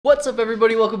What's up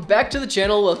everybody, welcome back to the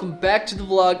channel, welcome back to the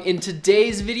vlog. In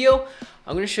today's video,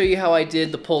 I'm going to show you how I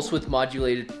did the pulse width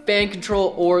modulated fan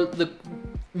control or the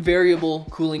variable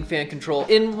cooling fan control.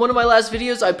 In one of my last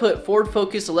videos, I put forward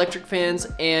focus electric fans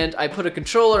and I put a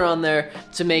controller on there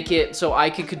to make it so I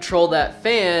could control that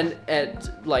fan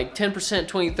at like 10%,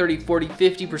 20, 30, 40,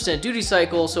 50% duty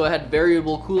cycle, so it had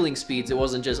variable cooling speeds. It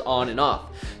wasn't just on and off.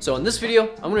 So in this video,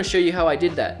 I'm going to show you how I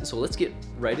did that. So let's get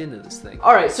right into this thing.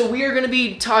 Alright, so we are going to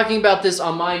be talking about this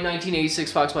on my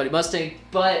 1986 Fox Body Mustang,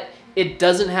 but it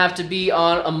doesn't have to be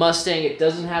on a Mustang, it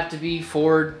doesn't have to be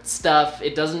Ford stuff,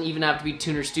 it doesn't even have to be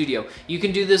Tuner Studio. You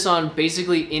can do this on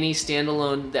basically any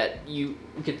standalone that you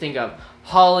can think of.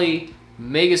 Holly,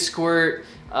 Mega Squirt,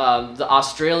 the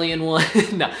Australian one,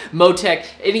 no, Motec,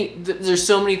 there's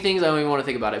so many things I don't even want to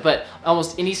think about it, but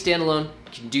almost any standalone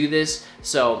can do this,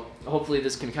 so hopefully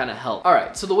this can kind of help.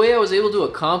 Alright, so the way I was able to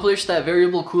accomplish that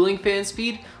variable cooling fan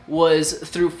speed was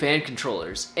through fan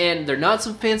controllers. And they're not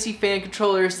some fancy fan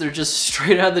controllers, they're just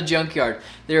straight out of the junkyard.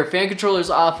 They're fan controllers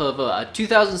off of a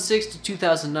 2006 to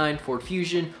 2009 Ford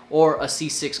Fusion or a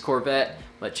C6 Corvette,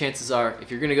 but chances are, if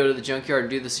you're going to go to the junkyard and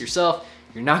do this yourself,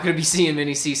 you're not going to be seeing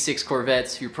many C6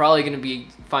 Corvettes, you're probably going to be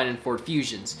finding Ford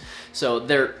Fusions. So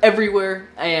they're everywhere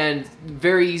and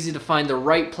very easy to find. They're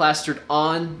right plastered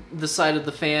on the side of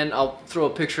the fan. I'll throw a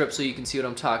picture up so you can see what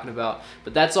I'm talking about.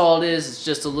 But that's all it is, it's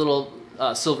just a little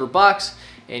silver box,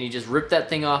 and you just rip that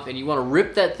thing off, and you want to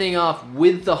rip that thing off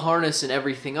with the harness and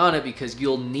everything on it because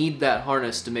you'll need that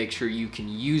harness to make sure you can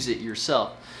use it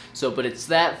yourself. So, but it's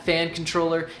that fan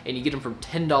controller, and you get them for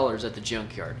 $10 at the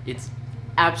junkyard. It's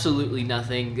absolutely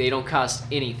nothing. They don't cost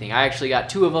anything. I actually got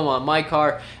 2 of them on my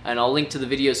car, and I'll link to the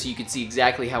video so you can see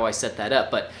exactly how I set that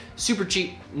up, but super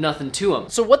cheap, nothing to them.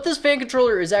 So what this fan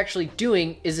controller is actually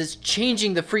doing is it's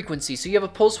changing the frequency. So you have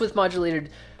a pulse width modulated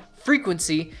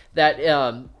frequency that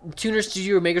Tuner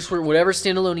Studio or Mega Squirt, whatever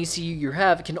standalone ECU you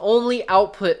have, can only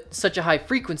output such a high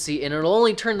frequency, and it'll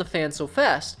only turn the fan so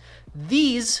fast.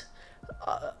 These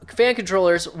fan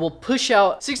controllers will push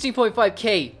out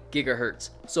 16.5K gigahertz,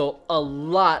 so a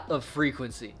lot of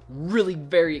frequency, really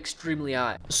very extremely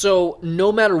high. So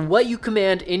no matter what you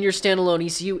command in your standalone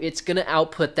ECU, it's gonna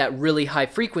output that really high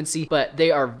frequency, but they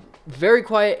are very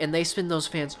quiet and they spin those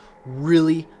fans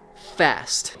really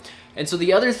fast. And so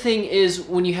the other thing is,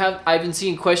 when you have, I've been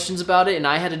seeing questions about it and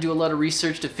I had to do a lot of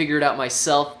research to figure it out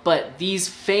myself, but these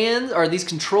fans, or these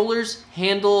controllers,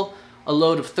 handle a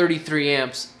load of 33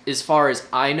 amps as far as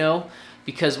I know,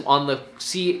 because on the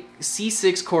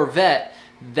C6 Corvette,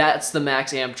 that's the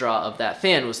max amp draw of that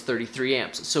fan was 33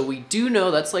 amps. So we do know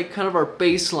that's like kind of our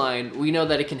baseline. We know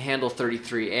that it can handle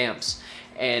 33 amps,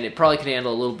 and it probably can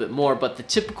handle a little bit more, but the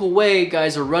typical way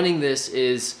guys are running this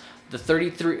is the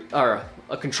 33, or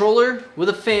a controller with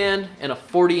a fan and a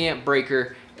 40 amp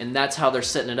breaker, and that's how they're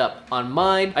setting it up. On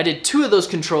mine, I did 2 of those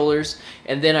controllers,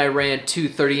 and then I ran 2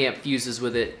 30 amp fuses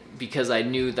with it because I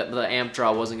knew that the amp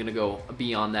draw wasn't gonna go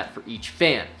beyond that for each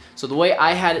fan. So the way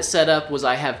I had it set up was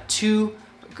I have 2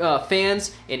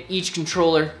 fans, and each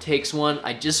controller takes one.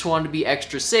 I just wanted to be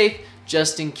extra safe,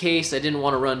 just in case. I didn't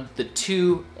want to run the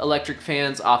 2 electric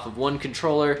fans off of 1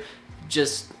 controller,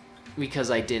 just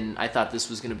because I thought this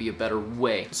was going to be a better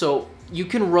way. So you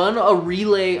can run a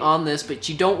relay on this, but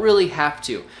you don't really have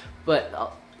to.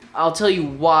 But I'll tell you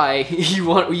why you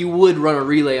would run a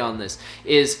relay on this.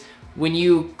 Is when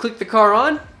you click the car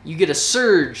on, you get a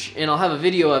surge, and I'll have a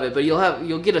video of it, but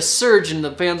you'll get a surge and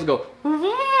the fans will go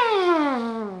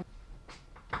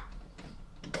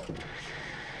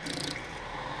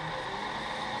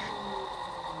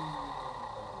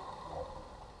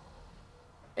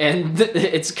and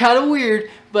it's kind of weird,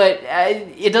 but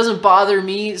it doesn't bother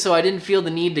me, so I didn't feel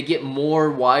the need to get more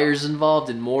wires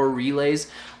involved and more relays.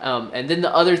 And then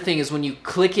the other thing is when you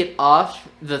click it off,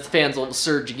 the fans will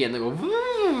surge again. They go.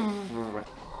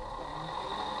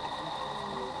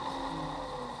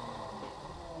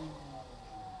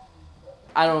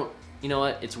 You know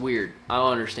what? It's weird. I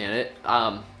don't understand it.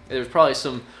 There's probably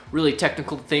some really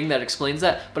technical thing that explains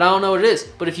that, but I don't know what it is.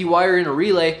 But if you wire in a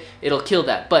relay, it'll kill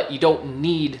that. But you don't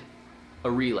need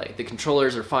a relay. The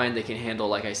controllers are fine. They can handle,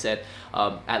 like I said,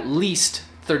 at least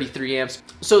 33 amps.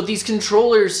 So these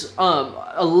controllers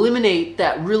eliminate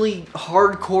that really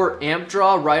hardcore amp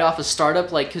draw right off of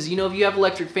startup. Like, because you know, if you have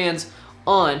electric fans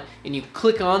on and you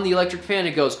click on the electric fan,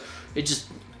 it just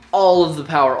all of the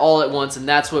power all at once, and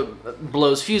that's what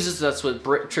blows fuses. That's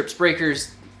what trips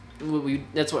breakers.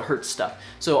 That's what hurts stuff.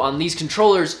 So on these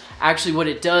controllers, actually what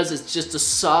it does is just a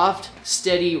soft,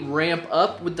 steady ramp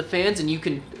up with the fans, and you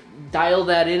can dial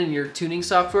that in your tuning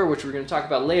software, which we're going to talk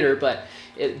about later, but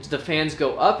the fans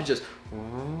go up, it just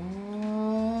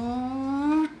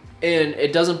and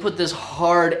it doesn't put this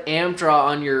hard amp draw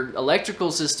on your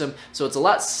electrical system, so it's a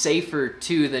lot safer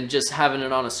too than just having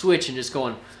it on a switch and just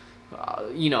going,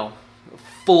 you know,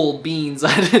 full beans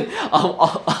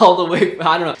all the way.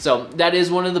 I don't know. So that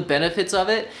is one of the benefits of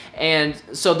it. And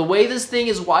so the way this thing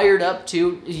is wired up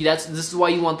too, this is why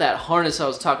you want that harness I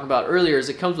was talking about earlier, is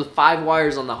it comes with 5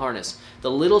 wires on the harness. The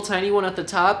little tiny one at the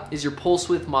top is your pulse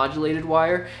width modulated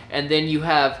wire, and then you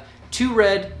have 2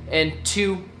 red and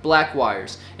 2 black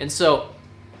wires. And so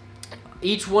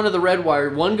each one of the red wire,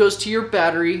 one goes to your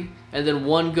battery and then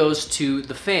one goes to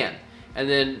the fan. And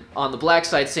then on the black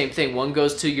side, same thing. One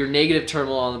goes to your negative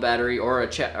terminal on the battery, or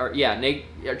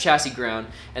chassis ground,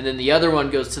 and then the other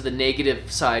one goes to the negative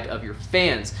side of your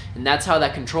fans. And that's how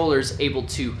that controller is able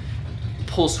to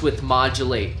pulse width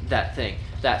modulate that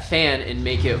fan, and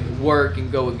make it work and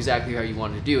go exactly how you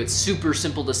want it to do. It's super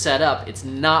simple to set up. It's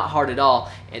not hard at all.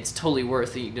 It's totally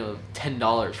worth, you know,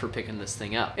 $10 for picking this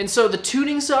thing up. And so the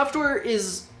tuning software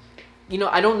is, you know,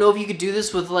 I don't know if you could do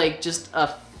this with like just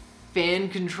a fan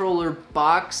controller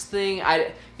box thing.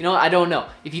 I don't know.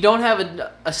 If you don't have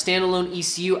a standalone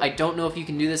ECU, I don't know if you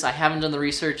can do this. I haven't done the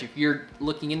research. If you're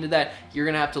looking into that, you're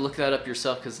gonna have to look that up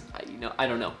yourself, because I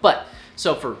don't know. But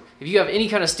so if you have any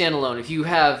kind of standalone, if you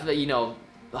have, you know,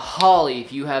 Holly,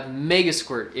 if you have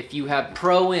Megasquirt, if you have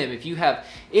Pro-M, if you have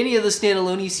any of the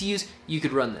standalone ECUs, you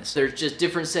could run this. There's just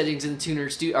different settings in Tuner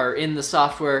Studio or in the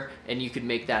software, and you could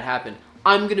make that happen.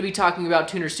 I'm going to be talking about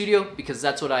Tuner Studio because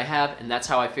that's what I have, and that's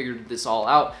how I figured this all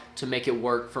out to make it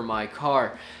work for my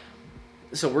car.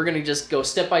 So we're going to just go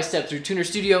step by step through Tuner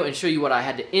Studio and show you what I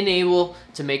had to enable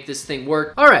to make this thing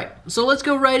work. Alright, so let's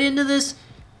go right into this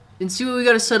and see what we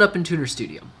got to set up in Tuner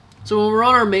Studio. So when we're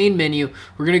on our main menu,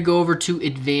 we're going to go over to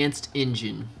Advanced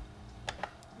Engine.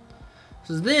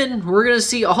 So then we're going to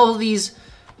see all of these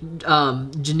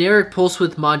generic pulse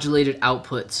width modulated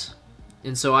outputs.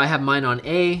 And so I have mine on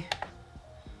A.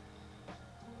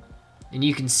 And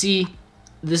you can see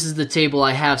this is the table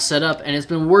I have set up, and it's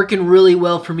been working really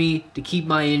well for me to keep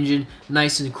my engine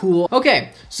nice and cool. Okay,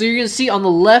 so you're gonna see on the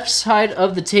left side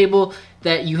of the table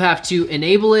that you have to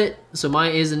enable it. So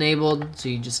mine is enabled, so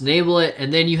you just enable it,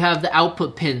 and then you have the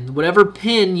output pin. Whatever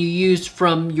pin you used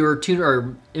from your tuner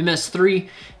or MS3,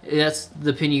 that's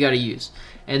the pin you gotta use.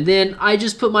 And then I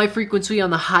just put my frequency on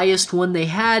the highest one they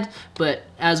had, but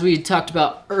as we talked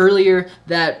about earlier,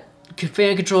 that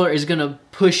fan controller is gonna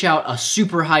push out a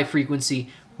super high frequency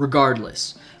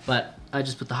regardless, but I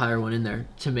just put the higher one in there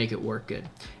to make it work good.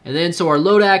 And then so our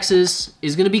load axis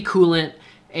is gonna be coolant,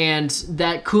 and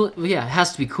that coolant, yeah, it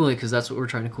has to be coolant because that's what we're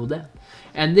trying to cool down.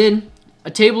 And then a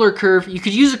table or curve, you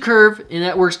could use a curve and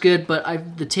that works good,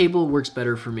 but the table works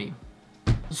better for me.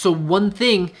 So one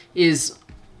thing is,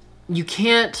 you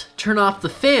can't turn off the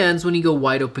fans when you go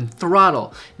wide open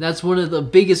throttle. And that's one of the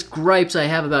biggest gripes I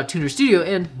have about Tuner Studio,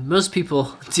 and most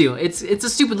people do. It's a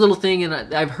stupid little thing, and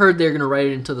I've heard they're gonna write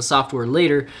it into the software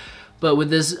later, but with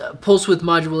this pulse width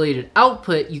modulated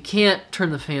output, you can't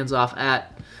turn the fans off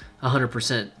at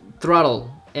 100%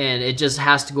 throttle, and it just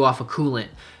has to go off a coolant.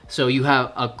 So you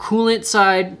have a coolant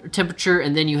side temperature,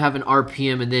 and then you have an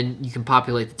RPM, and then you can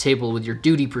populate the table with your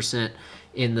duty percent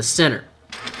in the center.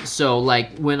 So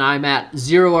like when I'm at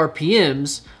 0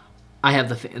 RPMs, I have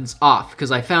the fans off, because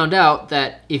I found out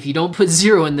that if you don't put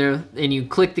 0 in there and you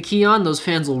click the key on, those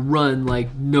fans will run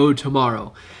like no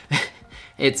tomorrow.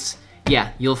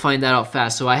 Yeah, you'll find that out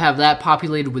fast. So I have that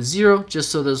populated with 0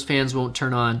 just so those fans won't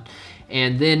turn on.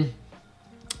 And then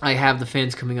I have the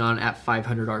fans coming on at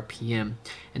 500 RPM.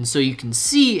 And so you can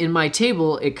see in my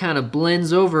table, it kind of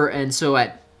blends over. And so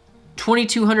at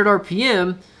 2200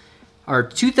 RPM, or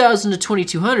 2000 to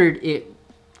 2200, it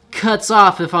cuts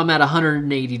off if I'm at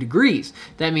 180 degrees.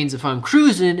 That means if I'm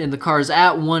cruising and the car's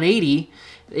at 180,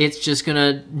 it's just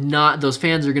gonna those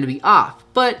fans are gonna be off.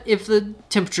 But if the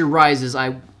temperature rises,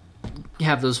 I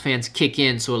have those fans kick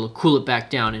in so it'll cool it back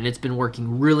down, and it's been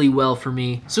working really well for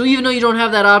me. So even though you don't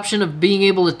have that option of being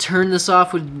able to turn this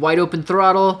off with wide open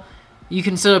throttle, you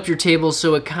can set up your table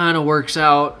so it kind of works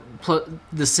out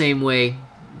the same way,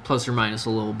 plus or minus a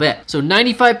little bit. So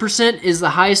 95% is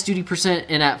the highest duty percent,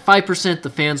 and at 5% the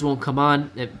fans won't come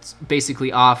on. It's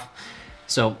basically off.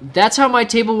 So that's how my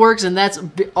table works, and that's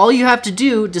all you have to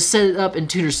do to set it up in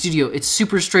Tuner Studio. It's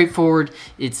super straightforward.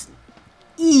 It's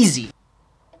easy.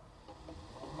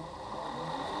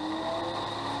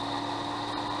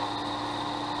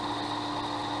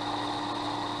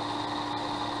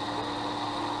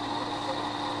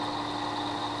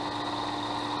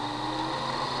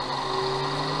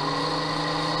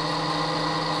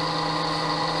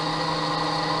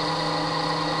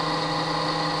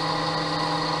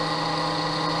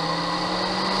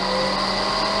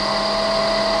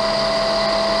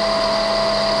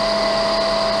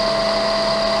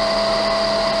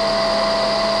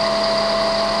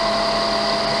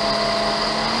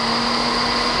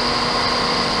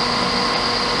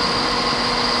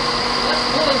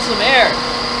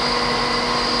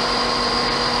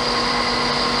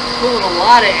 pulling a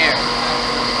lot of air.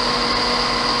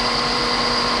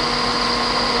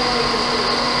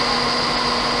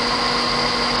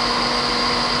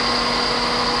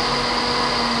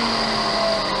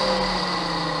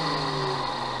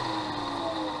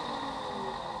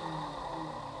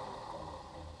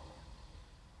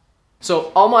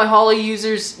 So all my Holley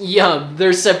users, yeah,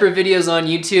 there's separate videos on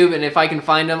YouTube, and if I can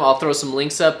find them, I'll throw some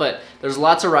links up, but there's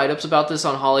lots of write-ups about this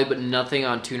on Holley, but nothing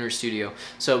on Tuner Studio.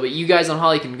 So, but you guys on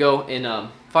Holley can go and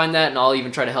find that, and I'll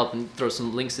even try to help and throw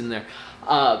some links in there.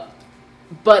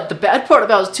 But the bad part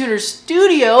about Tuner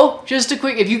Studio, just a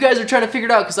quick, if you guys are trying to figure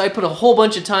it out, because I put a whole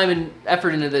bunch of time and effort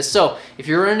into this. So if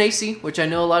you're running AC, which I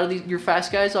know a lot of your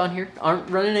fast guys on here aren't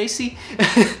running AC,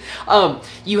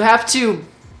 you have to,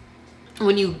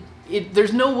 when you,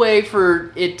 there's no way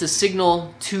for it to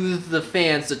signal to the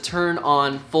fans to turn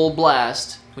on full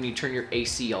blast when you turn your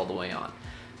AC all the way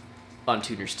on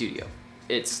Tuner Studio.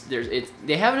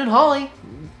 They have it in Holley,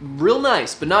 real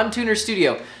nice, but not in Tuner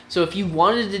Studio. So if you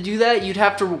wanted to do that, you'd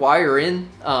have to wire in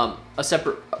a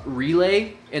separate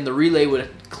relay, and the relay would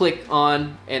click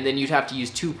on, and then you'd have to use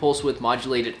 2 pulse width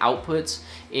modulated outputs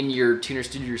in your Tuner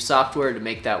Studio software to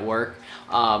make that work.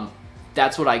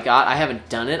 That's what I got. I haven't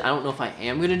done it. I don't know if I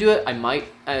am going to do it. I might,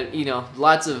 you know,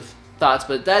 lots of thoughts,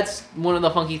 but that's one of the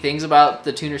funky things about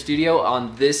the Tuner Studio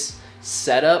on this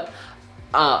setup.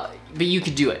 But you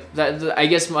could do it. I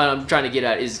guess what I'm trying to get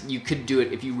at is you could do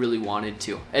it if you really wanted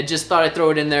to. I just thought I'd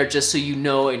throw it in there just so you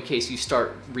know, in case you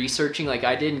start researching like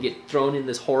I did and get thrown in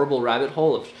this horrible rabbit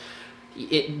hole of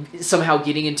it somehow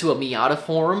getting into a Miata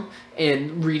forum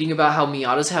and reading about how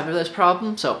Miatas have this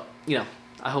problem. So, you know,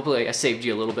 hopefully I saved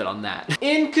you a little bit on that.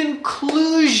 In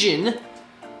conclusion,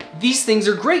 these things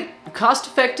are great.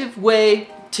 Cost-effective way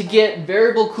to get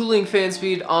variable cooling fan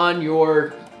speed on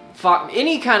your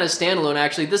any kind of standalone.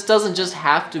 Actually, this doesn't just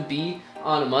have to be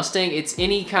on a Mustang. It's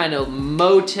any kind of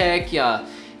Motec. Yeah,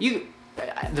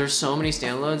 there's so many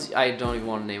standalones. I don't even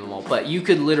want to name them all, but you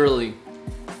could literally,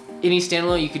 any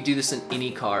standalone, you could do this in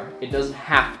any car. It doesn't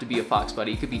have to be a Fox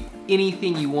Body. It could be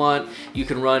anything you want. You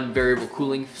can run variable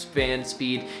cooling fan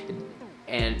speed,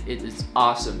 and it is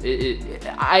awesome.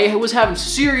 I was having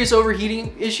serious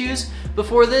overheating issues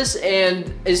before this,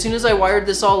 and as soon as I wired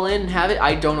this all in and have it,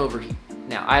 I don't overheat.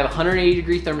 Now, I have a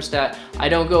 180-degree thermostat. I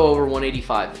don't go over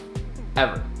 185,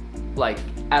 ever, like,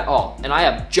 at all. And I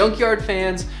have junkyard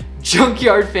fans,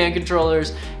 junkyard fan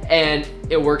controllers, and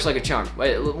it works like a charm.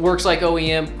 It works like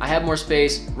OEM. I have more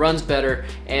space, runs better,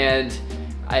 and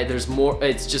there's more.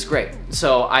 It's just great.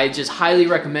 So I just highly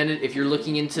recommend it if you're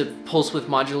looking into pulse width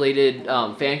modulated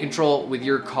fan control with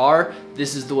your car.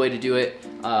 This is the way to do it.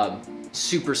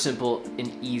 Super simple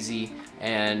and easy.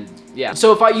 And yeah,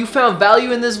 so if you found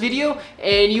value in this video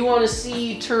and you want to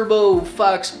see turbo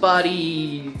Fox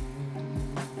Body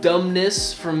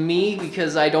dumbness from me,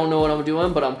 because I don't know what I'm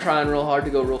doing, but I'm trying real hard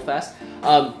to go real fast,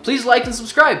 please like and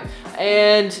subscribe,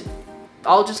 and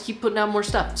I'll just keep putting out more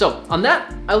stuff. So on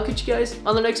that, I'll catch you guys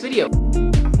on the next video.